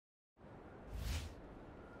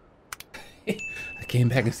came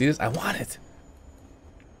back and see this. I want it.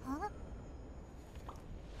 Huh?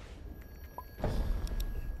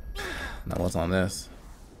 Now what's on this?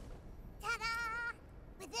 Ta-da!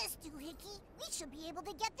 With this doohickey, we should be able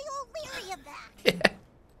to get the old Leary of that.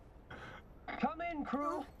 Yeah. Come in,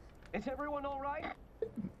 crew. Is everyone all right?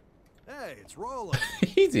 Hey, it's Roland.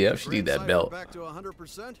 Easy up. She need that belt. Back to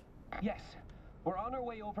 100%? Yes. We're on our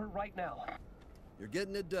way over right now. You're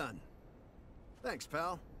getting it done. Thanks,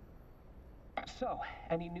 pal. So,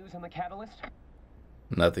 any news on the catalyst?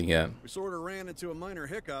 Nothing yet. We sort of ran into a minor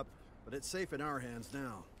hiccup, but it's safe in our hands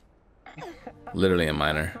now. Literally a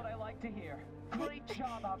minor. That's what I like to hear. Great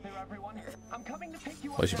job out there, everyone. I'm coming to pick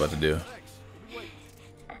you up. What's she about to do? Thanks. We'll be waiting.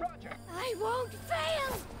 Roger. I won't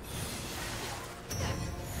fail!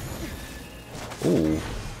 Ooh.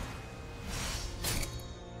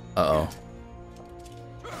 Uh-oh.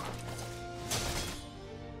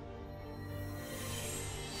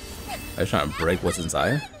 Are you trying to break what's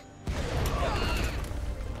inside?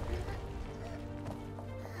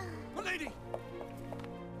 Lady!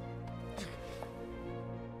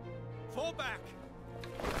 Fall back!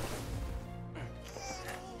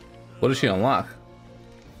 What does she unlock?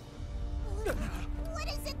 What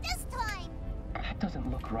is it this time? That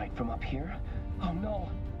doesn't look right from up here. Oh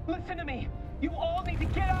no. Listen to me. You all need to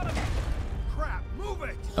get out of it. Crap, move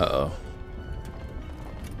it! Uh-oh.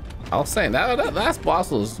 I was saying that last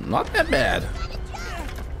boss was not that bad.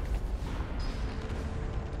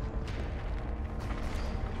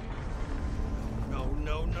 No,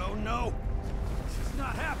 no, no, no! This is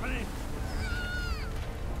not happening!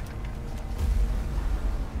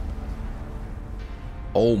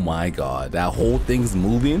 Oh my god, that whole thing's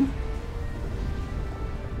moving?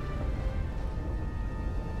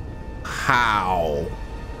 How?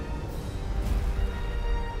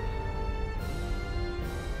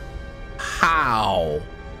 How?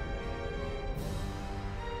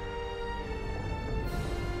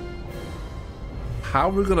 How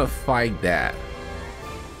are we gonna fight that?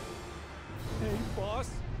 Hey, boss.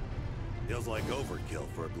 Feels like overkill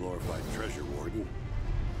for a glorified treasure warden.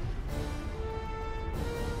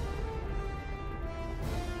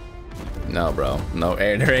 No, bro. No,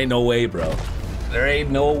 there ain't no way, bro. There ain't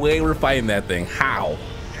no way we're fighting that thing. How?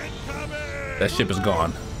 That ship is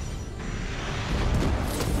gone.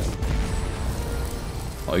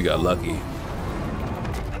 Oh, you got lucky.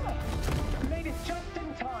 Made it just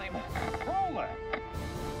in time. Roller.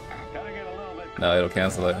 Gotta get a little bit. No, it'll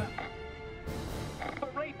cancel it.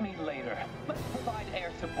 Berate me later. Let's provide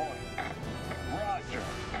air support. Roger.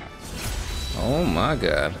 Oh my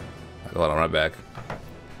god. Hold on, right back.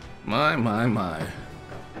 My.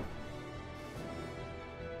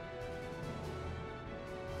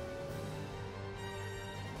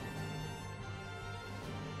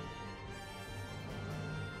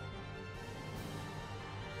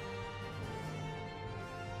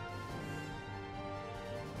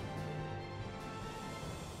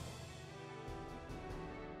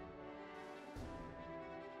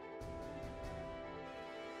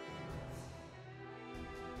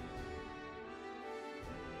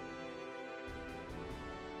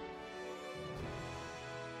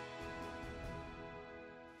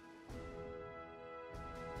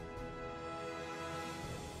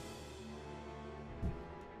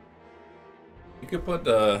 You could put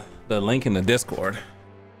the link in the Discord.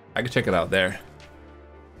 I can check it out there.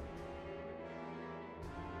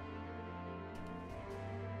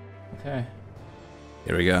 Okay.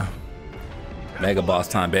 Here we go. Mega boss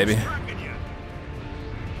time, baby.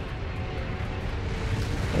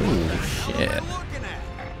 Oh shit.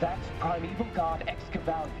 That's primeval god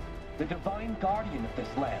Excavallion, the divine guardian of this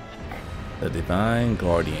land. The divine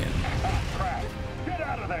guardian. Ah, crap. Get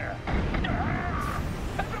out of there.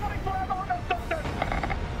 Everybody grab on to something.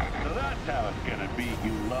 So that's how it's gonna be,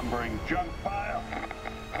 you lumbering junk pile.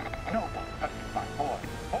 No one touches my boy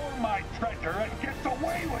or my treasure and gets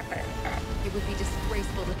away with it. It would be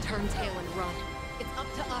disgraceful to turn tail and run. It's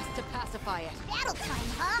up to us to pacify it. Battle time,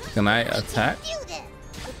 huh? Can I attack? Do this.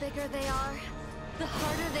 The bigger they are, the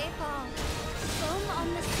harder they fall. Foam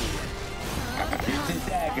on the sea. It's a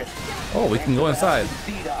dagger. Oh, we can go inside.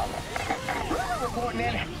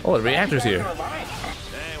 Oh, the reactor's here.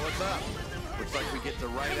 Hey, what's up? Looks like we get to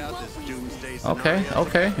write out this doomsday Okay, scenario.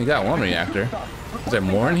 okay. We got one reactor. Is there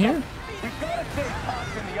more in here?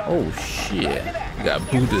 Oh shit. We got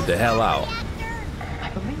booted the hell out.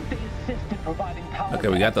 I believe they assisted providing power. Okay,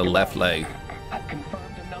 we got the left leg. I've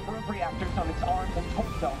confirmed a number of reactors on its arms and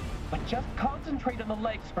torso, but just concentrate on the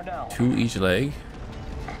legs for now. 2 each leg.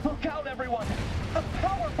 Look out, everyone! A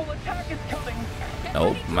powerful attack is coming!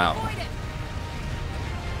 Nope, I'm out.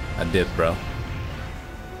 I did, bro.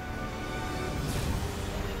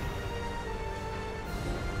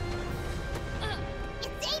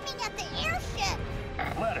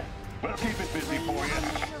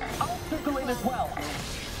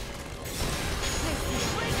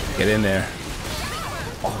 Get in there.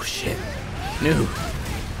 Oh shit. No.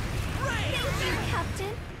 Thank you,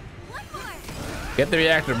 Captain. One more. Get the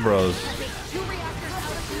reactor, bros. 2 reactors out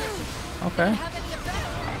of commission. Okay. Have any of that?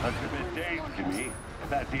 Looks a bit dazed to me, if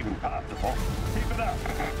that's even possible. Keep it up.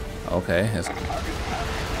 Okay.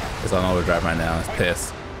 It's on overdrive right now. It's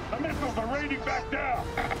pissed. The missiles are raining back down.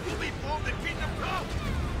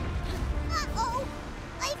 Uh-oh.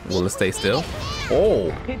 I think Will it stay we still? made it now.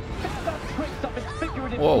 Oh. It's stand-up tricks up its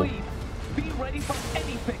figurative Whoa. sleeve. Be ready for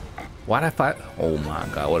anything. Why'd I fight? Oh my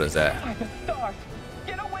god, what is that? By the stars.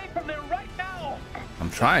 Get away from there right now. I'm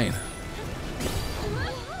trying.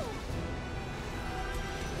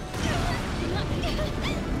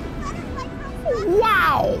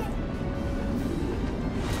 Wow.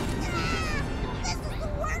 This is the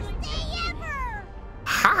worst day ever.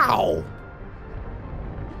 How?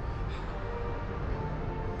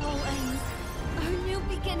 All ends. Our new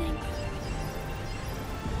beginning.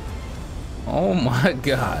 Oh my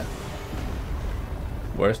god.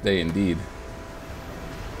 Worst day indeed.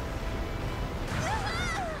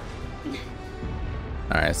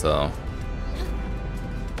 Alright, so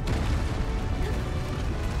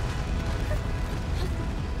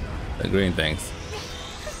the green things.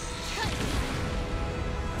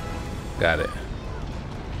 Got it.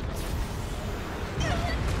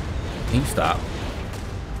 Can you stop?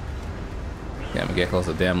 Damn, get close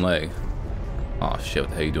to the damn leg. Oh shit, what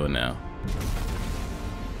the hell you doing now?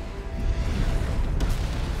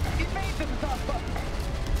 You made them, Zoppa.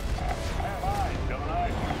 I have eyes, don't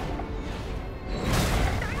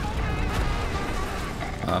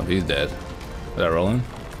I? He's dead. Is that rolling?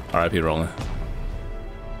 R.I.P. rolling.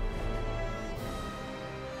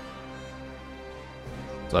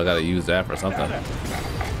 So I gotta use that for something.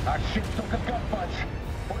 Our ship took a gut punch.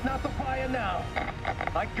 Putting out the fire now.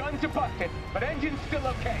 My guns are busted, but engine's still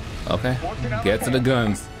okay. Okay, get to the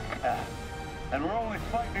guns. And we're only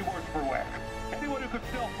slightly worse for wear. Anyone who could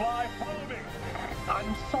still fly, follow me.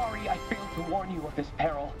 I'm sorry I failed to warn you of this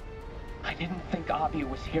peril. I didn't think Abia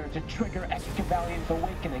was here to trigger Excavallion's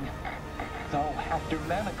awakening. Though, after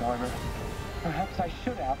Mana Garner, perhaps I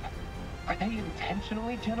should have. Are they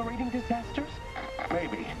intentionally generating disasters?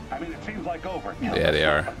 Maybe. I mean, it seems like overkill. Yeah, they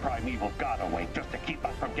are. The primeval god awake just to keep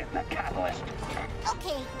us from getting a catalyst.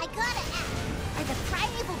 Okay, I gotta ask. Are the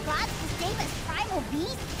primeval gods the same as primal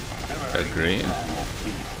beasts? Agreed.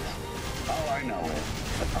 All I know is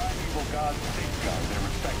the primeval gods safeguard their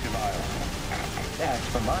respective islands. As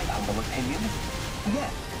for my humble opinion,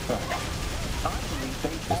 yes, but I believe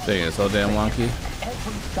they This thing is so damn wonky.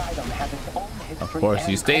 Every Skydom has its own history. Of course,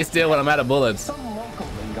 you and stay still when I'm out of bullets. some local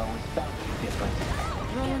lingo is bound to be different.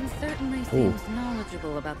 Roland certainly seems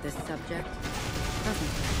knowledgeable about this subject, doesn't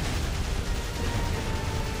he?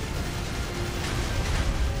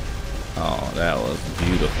 Oh, that was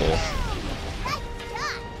beautiful. Nice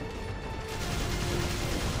shot.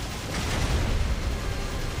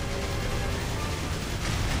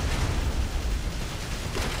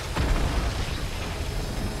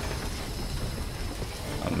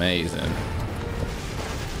 Amazing.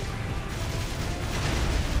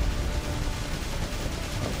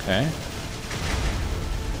 Okay.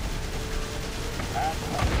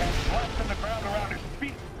 Left in the ground around his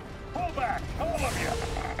feet. Pull back, all of you.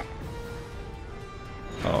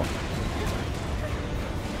 Oh.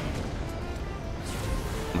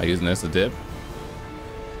 Am I using this to dip?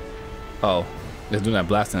 Oh, it's doing that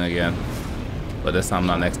blasting again. But this time I'm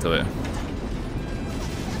not next to it.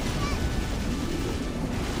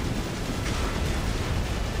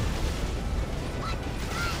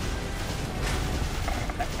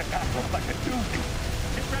 That attack looks like a doozy.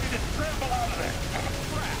 Get ready to scramble out of there.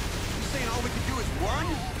 Crap! You saying all we can do is run?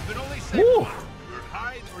 But only say Woo! one. Your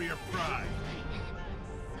hide or your pride.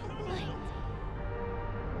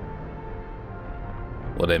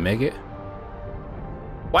 Will they make it?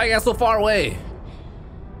 Why you got so far away?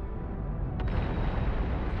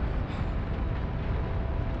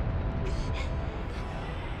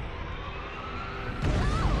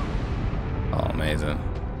 Oh, amazing.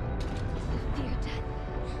 Fear death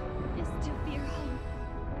is to fear home.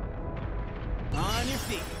 On your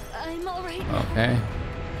feet. I'm all right. Okay.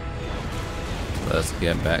 Let's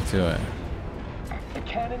get back to it. The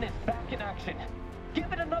cannon is back in action.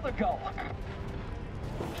 Give it another go.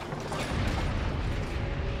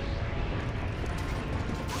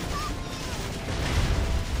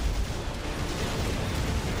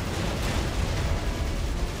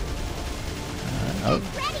 Oh,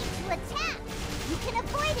 Ready to attack. You can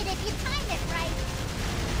avoid it if you time it right.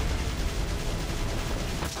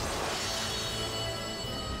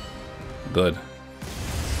 good.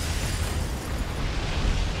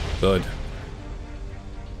 Good.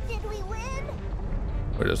 Did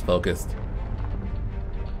We're just focused.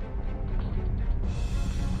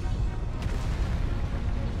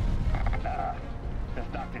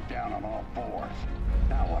 Just knocked it down on all fours.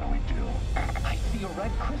 Now what do we do? I see a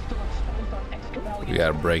red crystal exposed on Excavallion. We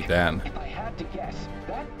gotta break that. If I had to guess,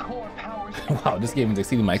 that core powers. Wow, this game is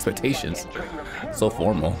exceeding my expectations. So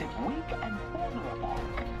formal.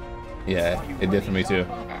 Yeah, it did for me too.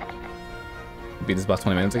 Beat this boss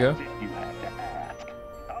 20 minutes ago. You had to ask.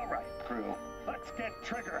 All right, crew. Let's get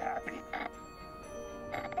trigger happy.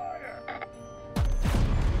 Fire!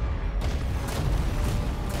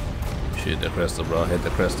 Shoot the crystal, bro. Hit the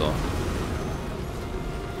crystal.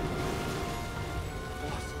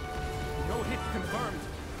 No hits confirmed.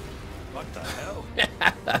 What the hell?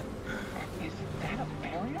 Is that a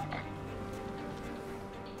barrier?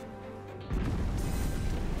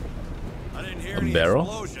 I didn't hear A any barrel?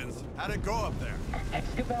 explosions. How'd it go up there?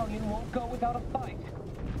 Excavallion won't go without a fight.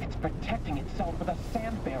 It's protecting itself with a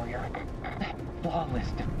sand barrier. Flawless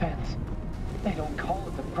defense. They don't call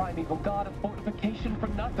it the primeval god of fortification for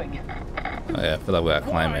nothing. Oh yeah, I feel like we gotta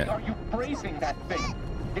climb Why it. are you praising that thing?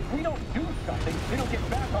 If we don't do something, it'll get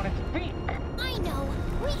back on its feet. I know.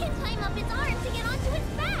 We can climb up its arm to get onto its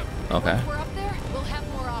back. Okay. Once we're up there, we'll have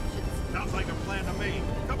more options. Sounds like a plan to me.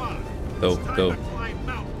 Come on. Go, It's time go. to climb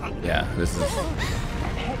Mount Ugly. Yeah,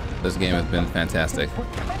 this game has been fantastic. We're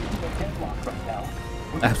kind of in a deadlock right now.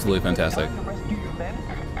 Would you Absolutely take the fantastic. time to rescue your men?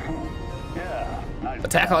 Yeah, nice.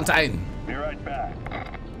 Attack on Titan. Be right back.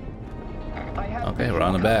 I have Okay, we're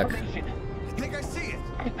on the back. confirmation. I think I see it.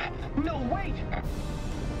 No, wait!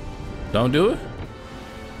 Don't do it.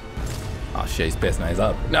 Oh shit, he's pissed. Now he's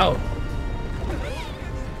up. No.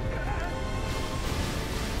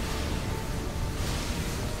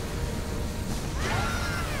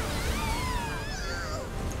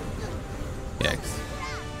 Yikes.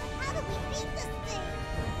 How do we beat this thing?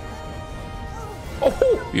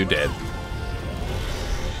 Oh, you're dead.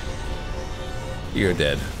 You're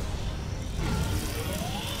dead.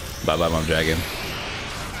 Bye bye, Mom Dragon.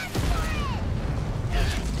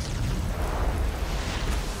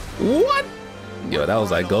 What? Yo, that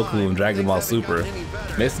was like Goku and Dragon Ball Super.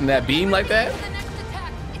 Missing that beam like that? The next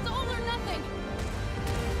attack, it's all or nothing.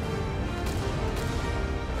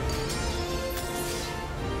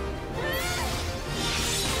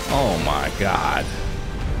 Oh my god.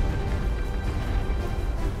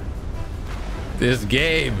 This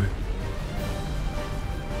game.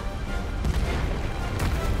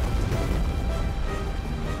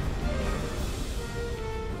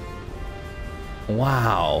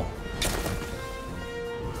 Wow.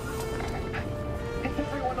 Is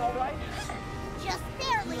everyone alright? Just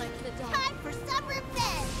barely. Time for some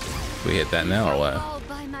revenge. We hit that now or what? All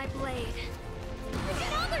by my blade.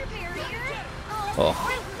 Another barrier. Oh.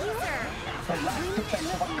 Right here. The last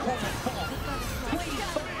defense of our corner fall. Please,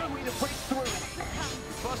 find a way to break through.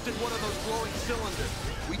 Busted one of those glowing cylinders.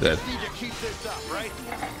 We Good. just need to keep this up, right?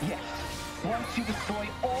 Yes. Once you destroy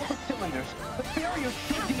all the cylinders, the barrier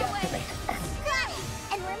should deactivate. Got it.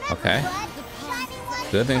 And remember, Okay. bud, shiny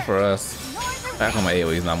one Good thing for us. ignore the Back on my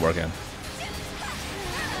AoE's not working. As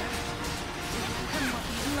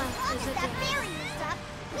long as that barrier's up,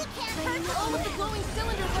 we can't hurt All of the glowing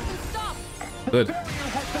cylinders have been stopped. Good. The barrier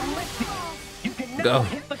has been lifted. You can now Go.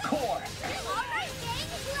 hit the core. All right, gang,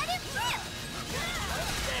 let it rip.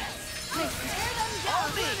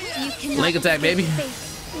 You cannot Link attack, baby. escape fate.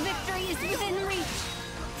 Victory is within reach.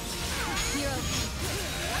 Hero.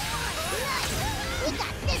 We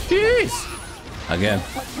got this. Jeez. Again.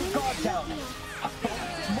 Let your guard down. A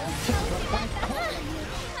bonus smoke silver when it's close.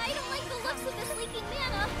 I don't like the looks of this leaking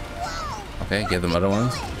mana. Whoa. Okay, get them other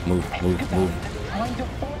ones. Move, move, move. Trying to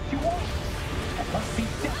force you off. It must be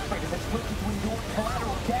desperate if it's looking to endure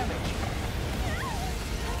collateral damage.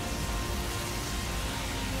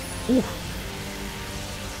 Ooh.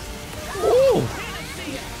 Ooh.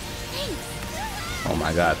 Oh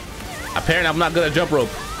my god. Apparently I'm not good at jump rope.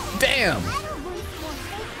 Damn. But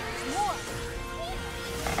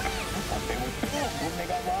they were fast when they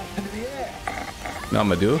got launched into the air. No, I'm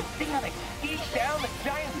gonna do. See how they ski down the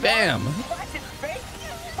giant Bam. Watch its face.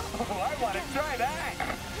 Oh, I want to try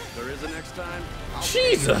that. There is a next time.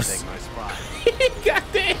 Jesus. Take my spot. God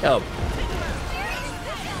damn.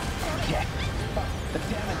 Yes, but the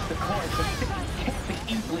damage the core sustains can't be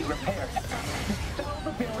easily repaired. Dispel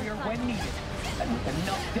the barrier when needed, and with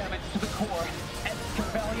enough damage to the core,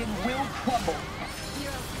 Excavallion will crumble.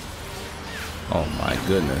 Oh my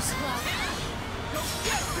goodness.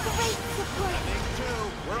 Great support. Take two.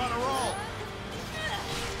 We're on a roll.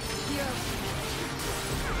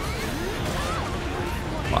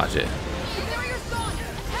 Watch it. The barrier's gone.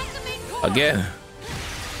 Attack the main core. Again. I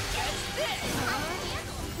can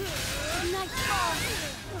handle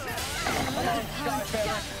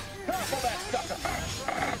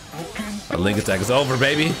A link attack is over,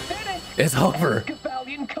 baby. It's over.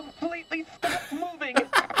 Excavallion completely stopped moving.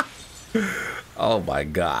 Oh my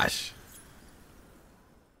gosh.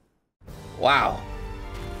 Wow.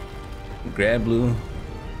 Granblue.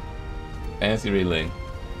 Fancy Relink.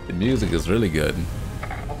 The music is really good.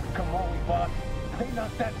 Oh, come on, boss. They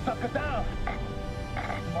knocked that sucker down.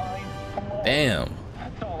 Mine. Damn.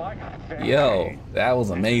 That's all I gotta say. Yo, that was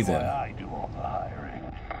amazing. I do all the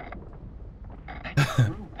hiring. That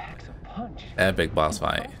crew packs a punch. Epic boss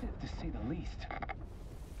fight. To say the least.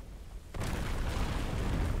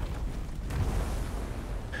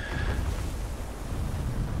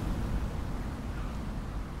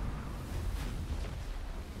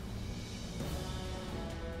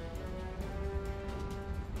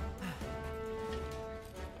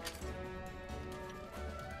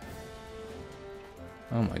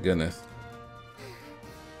 Oh my goodness.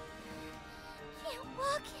 Can't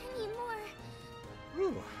walk anymore.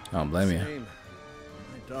 I don't blame you. Same.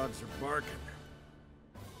 My dogs are barking.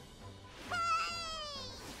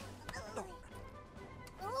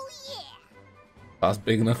 Oh yeah. Boss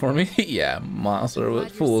big enough for me? Yeah, monster Glad with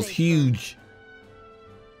you're full is safe, huge.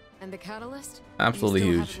 And the catalyst? Absolutely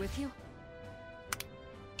You still huge. have it with you?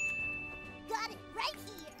 Got it right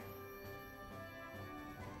here.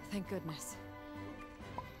 Thank goodness.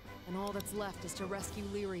 And all that's left is to rescue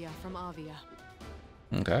Lyria from Avia.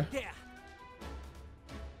 Okay. Yeah.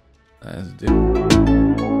 Let's do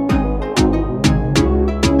it.